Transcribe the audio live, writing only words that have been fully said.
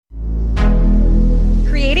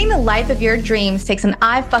life of your dreams takes an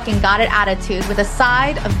I fucking got it attitude with a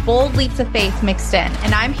side of bold leaps of faith mixed in,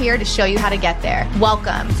 and I'm here to show you how to get there.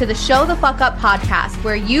 Welcome to the Show the Fuck Up podcast,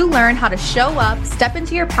 where you learn how to show up, step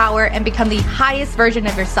into your power, and become the highest version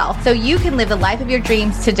of yourself so you can live the life of your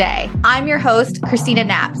dreams today. I'm your host, Christina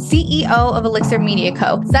Knapp, CEO of Elixir Media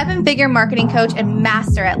Co., 7-figure marketing coach and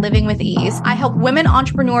master at living with ease. I help women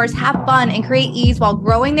entrepreneurs have fun and create ease while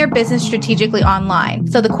growing their business strategically online.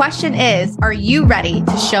 So the question is, are you ready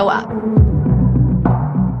to show up?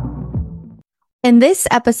 In this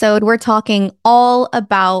episode, we're talking all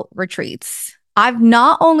about retreats. I've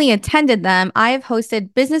not only attended them, I have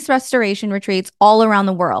hosted business restoration retreats all around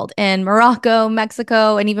the world in Morocco,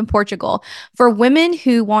 Mexico, and even Portugal for women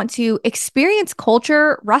who want to experience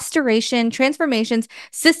culture, restoration, transformations,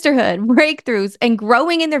 sisterhood, breakthroughs, and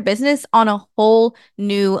growing in their business on a whole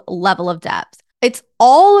new level of depth. It's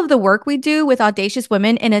all of the work we do with audacious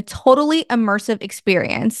women in a totally immersive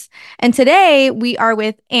experience. And today we are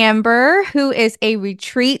with Amber, who is a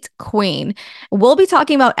retreat queen. We'll be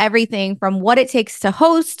talking about everything from what it takes to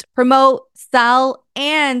host, promote, sell,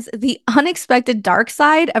 and the unexpected dark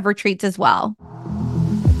side of retreats as well.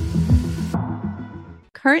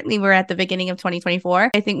 Currently, we're at the beginning of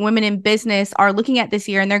 2024. I think women in business are looking at this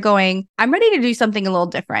year and they're going, I'm ready to do something a little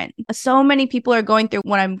different. So many people are going through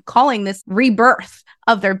what I'm calling this rebirth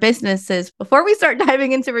of their businesses. Before we start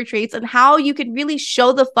diving into retreats and how you could really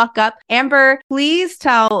show the fuck up, Amber, please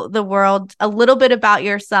tell the world a little bit about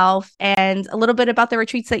yourself and a little bit about the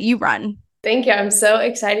retreats that you run. Thank you. I'm so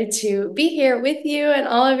excited to be here with you and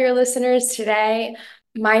all of your listeners today.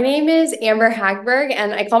 My name is Amber Hagberg,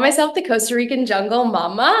 and I call myself the Costa Rican jungle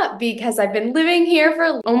mama because I've been living here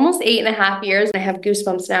for almost 8.5 years. I have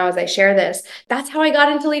goosebumps now as I share this. That's how I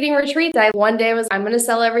got into leading retreats. One day was, I'm going to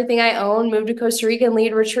sell everything I own, move to Costa Rica and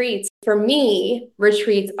lead retreats. For me,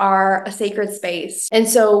 retreats are a sacred space. And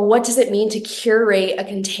so what does it mean to curate a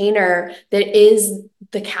container that is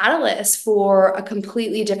the catalyst for a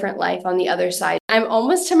completely different life on the other side? I'm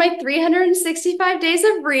almost to my 365 days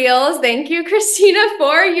of reels. Thank you, Christina,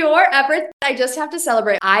 for your efforts. I just have to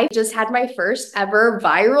celebrate. I just had my first ever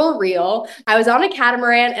viral reel. I was on a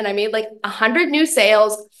catamaran and I made like 100 new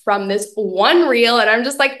sales from this one reel. And I'm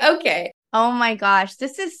just like, okay. Oh my gosh,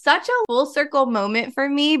 this is such a full circle moment for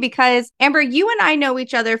me because Amber, you and I know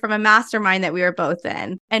each other from a mastermind that we were both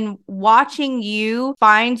in, and watching you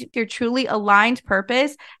find your truly aligned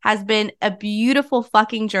purpose has been a beautiful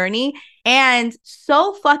fucking journey and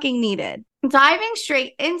so fucking needed. Diving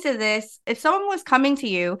straight into this, if someone was coming to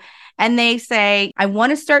you and they say, I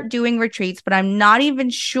want to start doing retreats, but I'm not even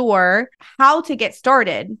sure how to get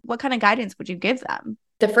started, what kind of guidance would you give them?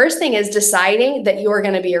 The first thing is deciding that you're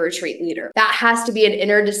going to be a retreat leader. That has to be an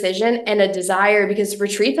inner decision and a desire because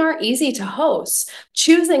retreats aren't easy to host.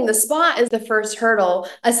 Choosing the spot is the first hurdle.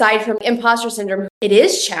 Aside from imposter syndrome, it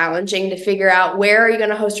is challenging to figure out where are you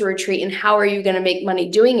going to host a retreat and how are you going to make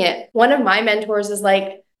money doing it. One of my mentors is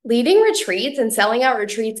like, leading retreats and selling out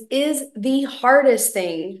retreats is the hardest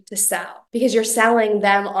thing to sell because you're selling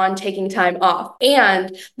them on taking time off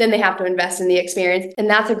and then they have to invest in the experience. And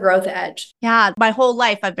that's a growth edge. Yeah, my whole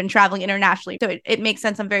life I've been traveling internationally. So it makes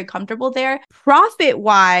sense. I'm very comfortable there.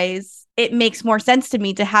 Profit-wise, it makes more sense to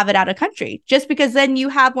me to have it out of country just because then you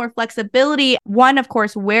have more flexibility. One, of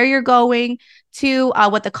course, where you're going, two,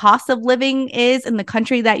 what the cost of living is in the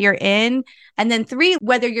country that you're in. And then three,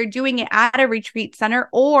 whether you're doing it at a retreat center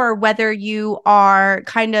or whether you are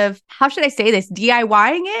kind of, how should I say this,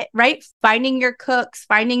 DIYing it, right? Finding your cooks,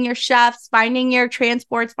 finding your chefs, finding your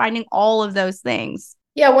transports, finding all of those things.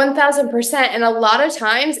 Yeah, 1000%. And a lot of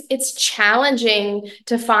times it's challenging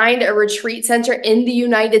to find a retreat center in the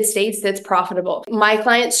United States that's profitable. My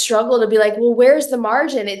clients struggle to be like, well, where's the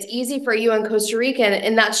margin? It's easy for you in Costa Rica.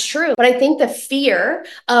 And that's true. But I think the fear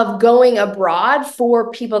of going abroad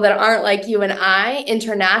for people that aren't like you and I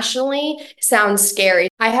internationally sounds scary.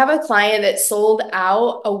 I have a client that sold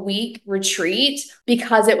out a week retreat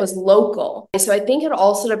because it was local. So I think it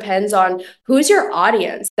also depends on who's your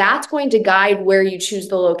audience. That's going to guide where you choose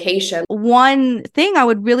the location. One thing I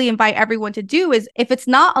would really invite everyone to do is if it's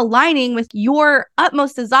not aligning with your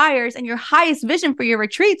utmost desires and your highest vision for your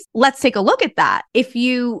retreats, let's take a look at that. If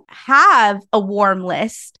you have a warm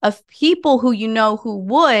list of people who you know who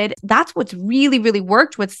would, that's what's really, really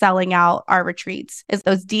worked with selling out our retreats is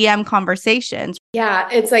those DM conversations. Yeah,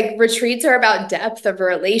 it's like retreats are about depth of a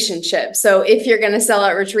relationship. So if you're going to sell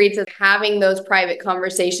out retreats, it's having those private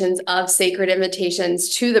conversations of sacred invitations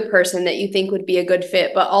to the person that you think would be a good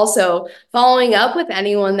fit, but also following up with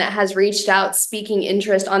anyone that has reached out speaking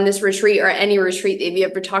interest on this retreat or any retreat that you've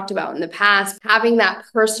ever talked about in the past. Having that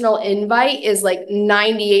personal invite is like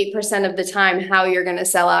 98% of the time how you're going to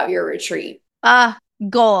sell out your retreat.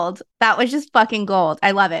 Gold. That was just fucking gold.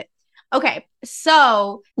 I love it. Okay,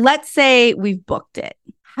 so let's say we've booked it.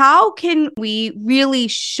 How can we really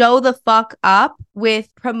show the fuck up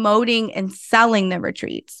with promoting and selling the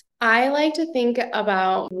retreats? I like to think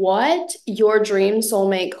about what your dream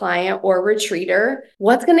soulmate client or retreater,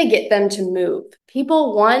 what's going to get them to move.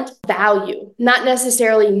 People want value, not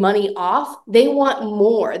necessarily money off. They want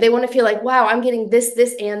more. They want to feel like, wow, I'm getting this,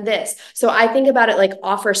 this, and this. So I think about it like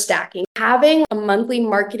offer stacking. Having a monthly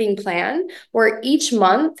marketing plan where each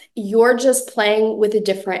month you're just playing with a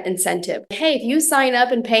different incentive. Hey, if you sign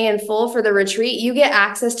up and pay in full for the retreat, you get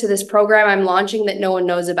access to this program I'm launching that no one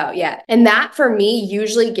knows about yet. And that for me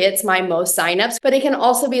usually gets my most signups, but it can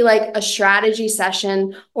also be like a strategy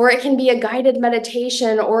session, or it can be a guided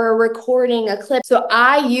meditation or a recording, a clip. So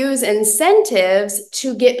I use incentives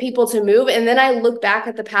to get people to move. And then I look back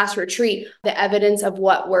at the past retreat, the evidence of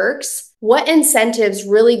what works. What incentives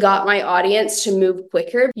really got my audience to move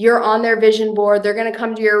quicker? You're on their vision board. They're going to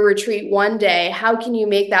come to your retreat one day. How can you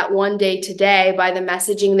make that one day today by the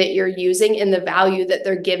messaging that you're using and the value that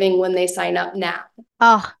they're giving when they sign up now?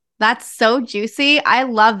 Oh, that's so juicy. I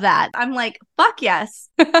love that. I'm like, fuck yes.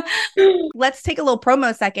 Let's take a little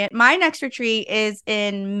promo second. My next retreat is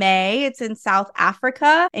in May. It's in South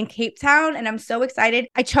Africa in Cape Town. And I'm so excited.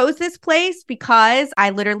 I chose this place because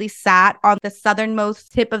I literally sat on the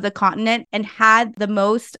southernmost tip of the continent and had the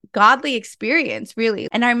most godly experience, really.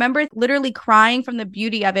 And I remember literally crying from the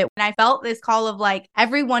beauty of it. And I felt this call of like,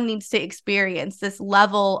 everyone needs to experience this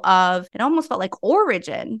level of, it almost felt like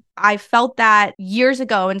origin. I felt that years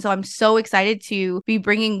ago. And so I'm so excited to be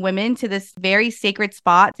bringing women to this very sacred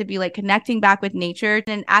spot to be like connecting back with nature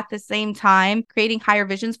and at the same time creating higher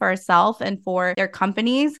visions for ourselves and for their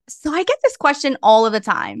companies. So I get this question all of the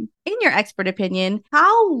time. In your expert opinion,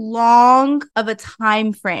 how long of a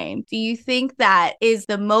time frame do you think that is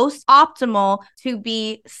the most optimal to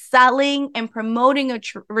be selling and promoting a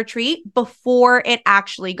retreat before it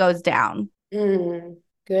actually goes down?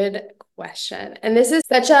 Good question. And this is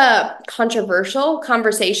such a controversial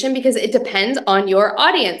conversation because it depends on your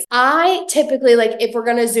audience. I typically, like, if we're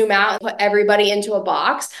going to zoom out and put everybody into a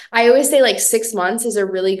box, I always say like 6 months is a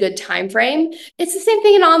really good time frame. It's the same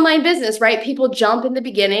thing in online business, right? People jump in the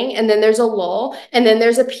beginning and then there's a lull and then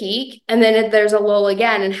there's a peak and then there's a lull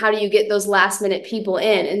again. And how do you get those last minute people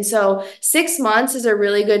in? And so 6 months is a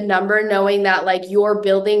really good number, knowing that like you're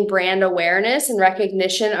building brand awareness and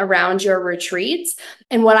recognition around your retreats.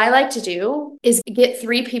 And what I like to do is get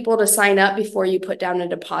 3 people to sign up before you put down a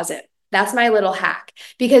deposit. That's my little hack,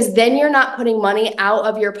 because then you're not putting money out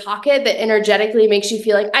of your pocket that energetically makes you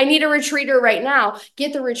feel like I need a retreater right now.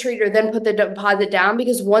 Get the retreater, then put the deposit down,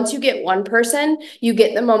 because once you get one person, you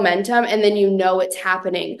get the momentum and then you know it's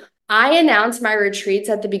happening. I announce my retreats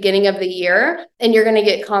at the beginning of the year, and you're going to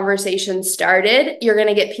get conversations started. You're going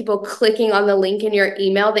to get people clicking on the link in your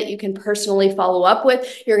email that you can personally follow up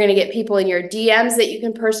with. You're going to get people in your DMs that you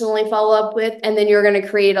can personally follow up with. And then you're going to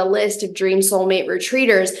create a list of dream soulmate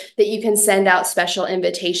retreaters that you can send out special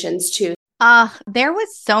invitations to. There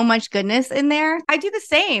was so much goodness in there. I do the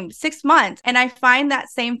same 6 months, and I find that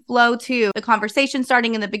same flow too. The conversation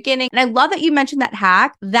starting in the beginning. And I love that you mentioned that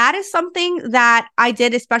hack. That is something that I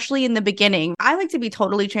did, especially in the beginning. I like to be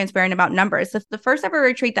totally transparent about numbers. The first ever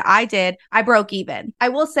retreat that I did, I broke even. I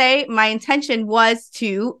will say my intention was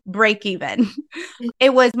to break even.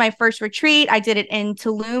 It was my first retreat. I did it in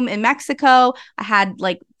Tulum in Mexico. I had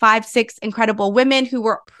like 5, 6 incredible women who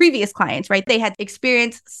were previous clients, right? They had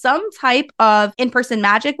experienced some type of in-person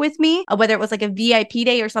magic with me, whether it was like a VIP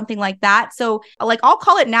day or something like that. So like, I'll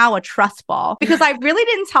call it now a trust ball, because I really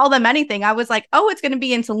didn't tell them anything. I was like, oh, it's going to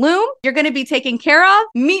be in Tulum. You're going to be taken care of.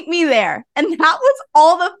 Meet me there. And that was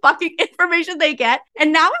all the fucking information they get.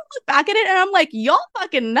 And now I look back at it and I'm like, y'all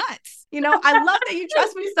fucking nuts. You know, I love that you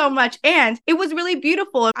trust me so much. And it was really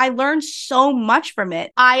beautiful. I learned so much from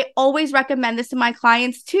it. I always recommend this to my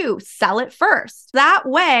clients too. Sell it first. That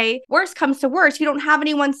way, worst comes to worst, you don't have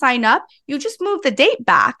anyone sign up. You just move the date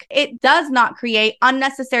back. It does not create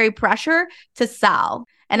unnecessary pressure to sell.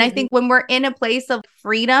 And I think when we're in a place of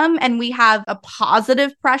freedom and we have a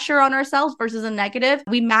positive pressure on ourselves versus a negative,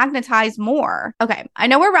 we magnetize more. Okay, I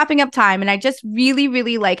know we're wrapping up time, and I just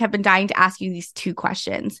really like have been dying to ask you these 2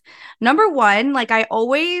 questions. Number 1, like I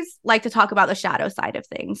always like to talk about the shadow side of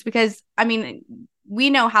things, because I mean, we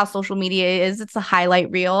know how social media is. It's a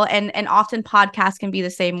highlight reel, and often podcasts can be the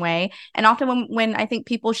same way. And often when I think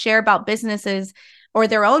people share about businesses, or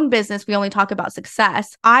their own business, we only talk about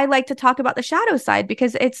success. I like to talk about the shadow side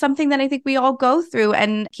because it's something that I think we all go through,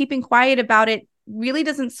 and keeping quiet about it really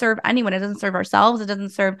doesn't serve anyone. It doesn't serve ourselves. It doesn't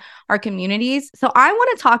serve our communities. So I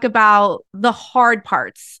want to talk about the hard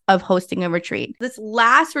parts of hosting a retreat. This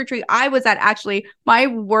last retreat I was at, actually, my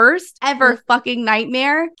worst ever fucking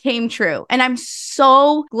nightmare came true. And I'm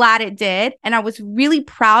so glad it did. And I was really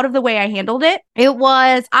proud of the way I handled it. It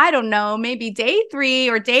was, I don't know, maybe day 3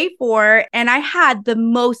 or day 4. And I had the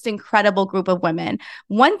most incredible group of women.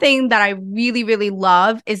 One thing that I really, really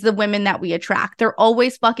love is the women that we attract. They're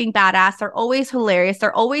always fucking badass. They're always hilarious.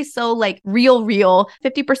 They're always so like real.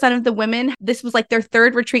 50% of the women, this was like their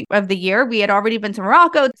 3rd retreat of the year. We had already been to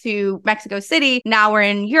Morocco, to Mexico City. Now we're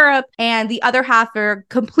in Europe. And the other half are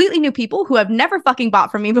completely new people who have never fucking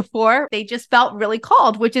bought from me before. They just felt really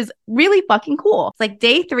called, which is really fucking cool. It's like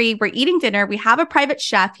day 3, we're eating dinner. We have a private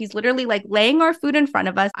chef. He's literally like laying our food in front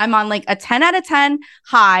of us. I'm on like a 10 out of 10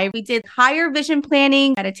 high. We did higher vision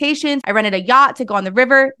planning, meditations. I rented a yacht to go on the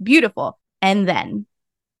river. Beautiful. And then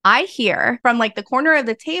I hear from like the corner of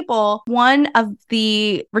the table, one of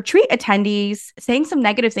the retreat attendees saying some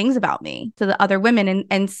negative things about me to the other women,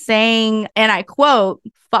 and saying, and I quote,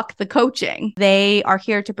 "Fuck the coaching. They are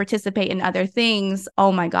here to participate in other things."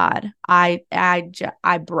 Oh my God. I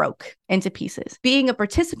broke into pieces. Being a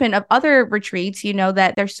participant of other retreats, you know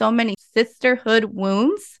that there's so many sisterhood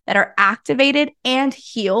wounds that are activated and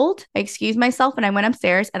healed. I excused myself and I went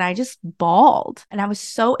upstairs and I just bawled. And I was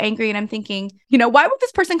so angry. And I'm thinking, why would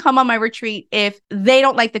this person come on my retreat if they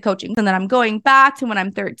don't like the coaching? And then I'm going back to when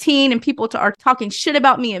I'm 13 and people are talking shit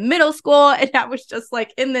about me in middle school. And I was just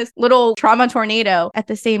like in this little trauma tornado. At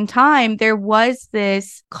the same time, there was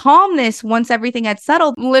this calmness once everything had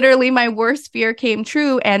settled. Literally, my worst fear came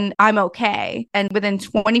true and I'm okay. And within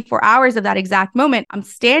 24 hours of that exact moment, I'm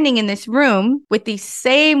standing in this room with these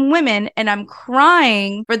same women and I'm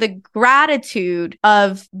crying for the gratitude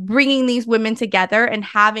of bringing these women together and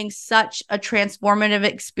having such a transformative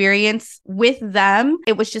experience with them.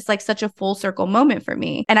 It was just like such a full circle moment for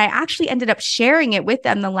me. And I actually ended up sharing it with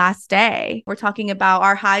them the last day. We're talking about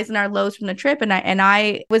our highs and our lows from the trip. And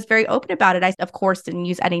I was very open about it. I, of course, didn't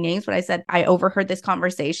use any names, but I said, I overheard this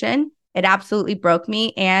conversation. It absolutely broke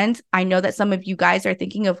me. And I know that some of you guys are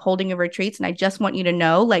thinking of holding a retreat. And I just want you to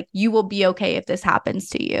know, like, you will be okay if this happens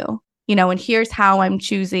to you. And here's how I'm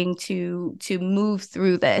choosing to move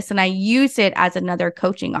through this. And I use it as another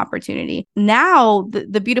coaching opportunity. Now,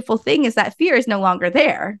 the beautiful thing is that fear is no longer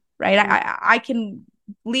there, right? I can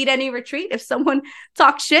lead any retreat. If someone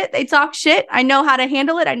talks shit, they talk shit. I know how to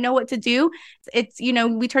handle it. I know what to do. It's,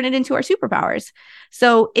 we turn it into our superpowers.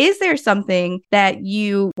 So is there something that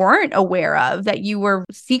you weren't aware of, that you were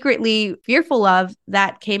secretly fearful of,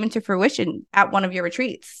 that came into fruition at one of your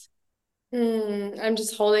retreats? I'm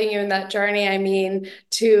just holding you in that journey. I mean,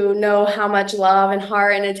 to know how much love and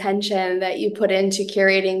heart and attention that you put into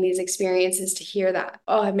curating these experiences, to hear that,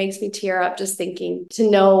 oh, it makes me tear up just thinking, to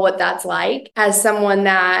know what that's like. As someone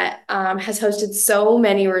that has hosted so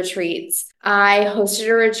many retreats, I hosted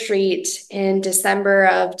a retreat in December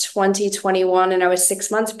of 2021 and I was 6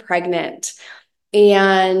 months pregnant.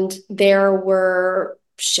 And there were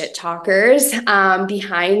shit talkers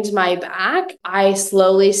behind my back. I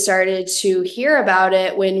slowly started to hear about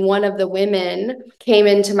it when one of the women came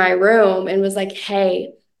into my room and was like,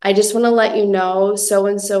 "Hey, I just want to let you know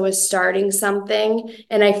so-and-so is starting something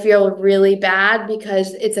and I feel really bad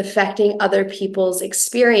because it's affecting other people's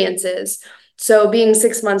experiences." So being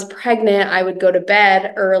 6 months pregnant, I would go to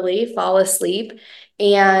bed early, fall asleep.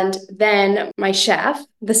 And then my chef,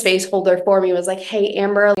 the space holder for me, was like, "Hey,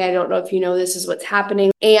 Amber, I don't know if you know this is what's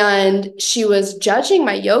happening." And she was judging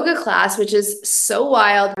my yoga class, which is so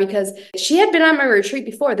wild because she had been on my retreat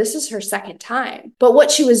before. This is her second time. But what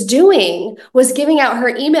she was doing was giving out her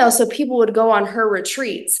email so people would go on her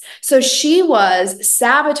retreats. So she was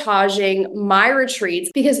sabotaging my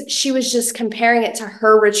retreats because she was just comparing it to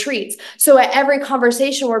her retreats. So at every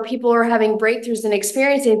conversation where people were having breakthroughs and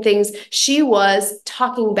experiencing things, she was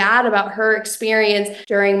talking bad about her experience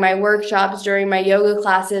during my workshops, during my yoga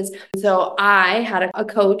classes. So I had a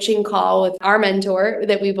coaching call with our mentor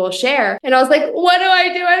that we both share. And I was like, what do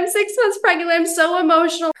I do? I'm 6 months pregnant. I'm so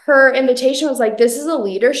emotional. Her invitation was like, this is a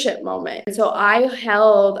leadership moment. And so I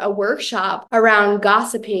held a workshop around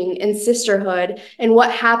gossiping and sisterhood and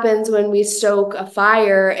what happens when we stoke a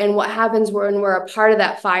fire and what happens when we're a part of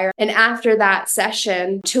that fire. And after that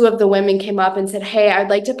session, 2 of the women came up and said, "Hey, I'd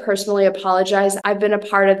like to personally apologize. I've been a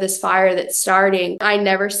part of this fire that's starting. I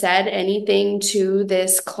never said anything to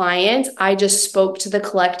this client. I just spoke to the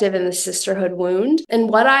collective and the sisterhood wound. And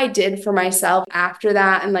what I did for myself after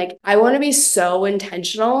that, and like, I want to be so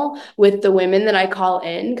intentional with the women that I call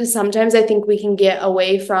in, because sometimes I think we can get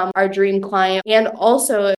away from our dream client. And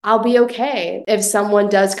also, I'll be okay if someone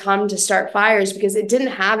does come to start fires because it didn't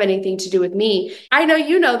have anything to do with me. I know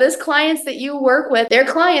you know this, clients that you work with, their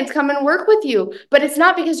clients come and work with you, but it's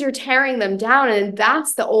not because you're tearing them down. And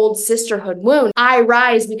that's the old sisterhood wound. I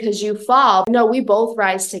rise because you fall. No, we both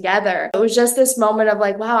rise together. It was just this moment of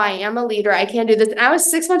like, wow, I am a leader. I can't do this. And I was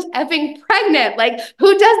 6 months effing pregnant. Like,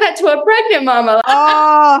 who does that to a pregnant mama?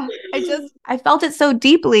 Oh, I felt it so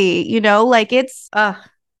deeply, like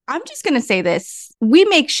I'm just going to say this. We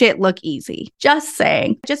make shit look easy. Just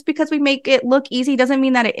saying. Just because we make it look easy doesn't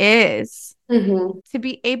mean that it is. Mm-hmm. To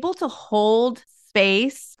be able to hold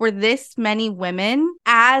space for this many women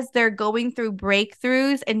as they're going through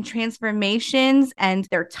breakthroughs and transformations, and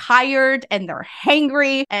they're tired and they're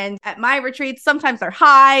hangry, and at my retreats sometimes they're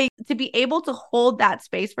high, to be able to hold that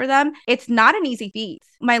space for them, it's not an easy feat.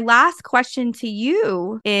 My last question to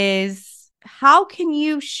you is, how can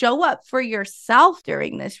you show up for yourself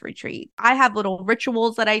during this retreat? I have little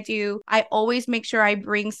rituals that I do. I always make sure I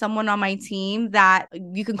bring someone on my team that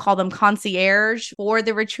you can call them concierge for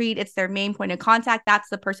the retreat. It's their main point of contact. That's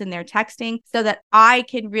the person they're texting, so that I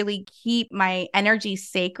can really keep my energy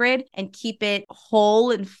sacred and keep it whole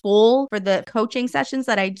and full for the coaching sessions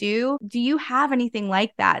that I do. Do you have anything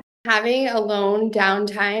like that? Having alone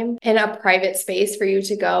downtime in a private space for you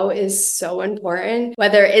to go is so important.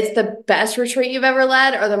 Whether it's the best retreat you've ever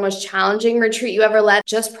led or the most challenging retreat you ever led,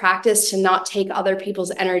 just practice to not take other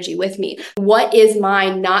people's energy with me. What is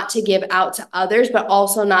mine not to give out to others, but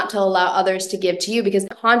also not to allow others to give to you? Because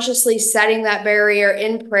consciously setting that barrier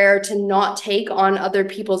in prayer to not take on other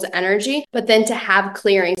people's energy, but then to have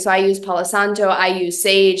clearing. So I use Palo Santo, I use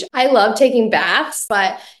sage. I love taking baths,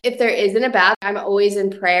 but if there isn't a bath, I'm always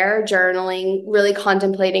in prayer, journaling, really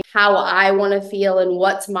contemplating how I want to feel and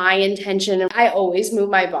what's my intention. And I always move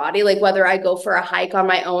my body, like whether I go for a hike on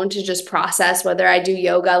my own to just process, whether I do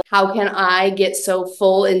yoga, how can I get so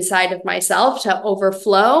full inside of myself to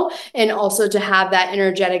overflow, and also to have that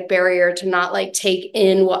energetic barrier to not like take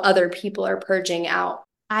in what other people are purging out.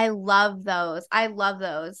 I love those. I love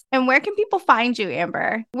those. And where can people find you,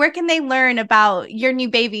 Amber? Where can they learn about your new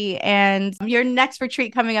baby and your next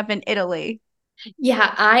retreat coming up in Italy?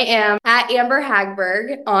 Yeah, I am at Amber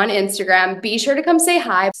Hagberg on Instagram. Be sure to come say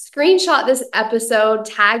hi. Screenshot this episode,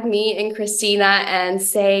 tag me and Christina, and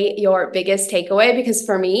say your biggest takeaway. Because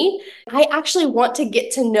for me, I actually want to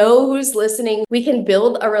get to know who's listening. We can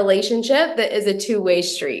build a relationship that is a two-way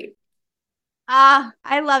street.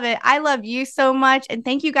 I love it. I love you so much. And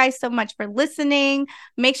thank you guys so much for listening.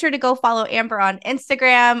 Make sure to go follow Amber on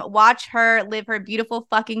Instagram. Watch her live her beautiful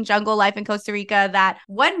fucking jungle life in Costa Rica, that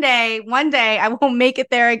one day I will make it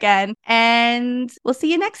there again. And we'll see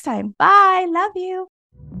you next time. Bye. Love you.